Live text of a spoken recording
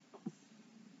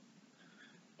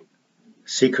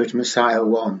Secret Messiah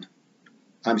 1.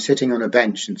 I'm sitting on a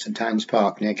bench in St Anne's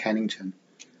Park near Kennington,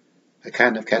 a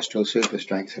can of Kestrel Super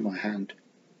Strength in my hand.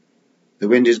 The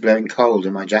wind is blowing cold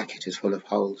and my jacket is full of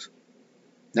holes.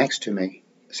 Next to me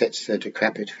sits the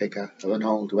decrepit figure of an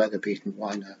old weather-beaten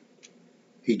wino.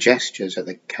 He gestures at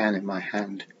the can in my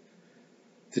hand.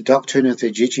 The doctrine of the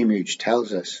Jijimooch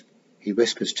tells us, he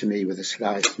whispers to me with a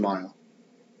sly smile,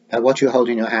 that what you hold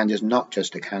in your hand is not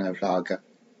just a can of lager.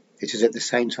 It is at the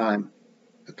same time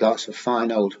a glass of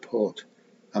fine old port,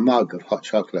 a mug of hot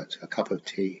chocolate, a cup of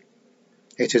tea.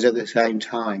 It is at the same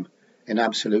time, in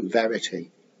absolute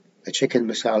verity, a chicken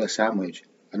masala sandwich,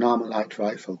 an Armalite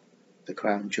rifle, the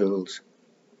crown jewels.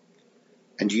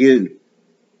 And you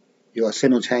are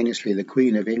simultaneously the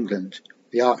Queen of England,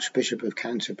 the Archbishop of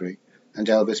Canterbury, and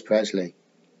Elvis Presley.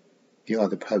 You are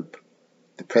the Pope,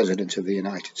 the President of the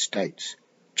United States,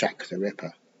 Jack the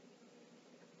Ripper.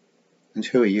 And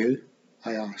who are you?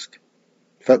 I ask.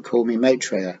 Folk call me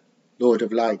Maitreya, Lord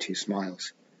of Light, he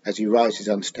smiles, as he rises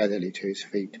unsteadily to his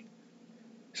feet.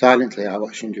 Silently I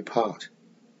watch him depart,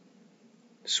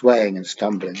 swaying and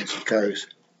stumbling as he goes.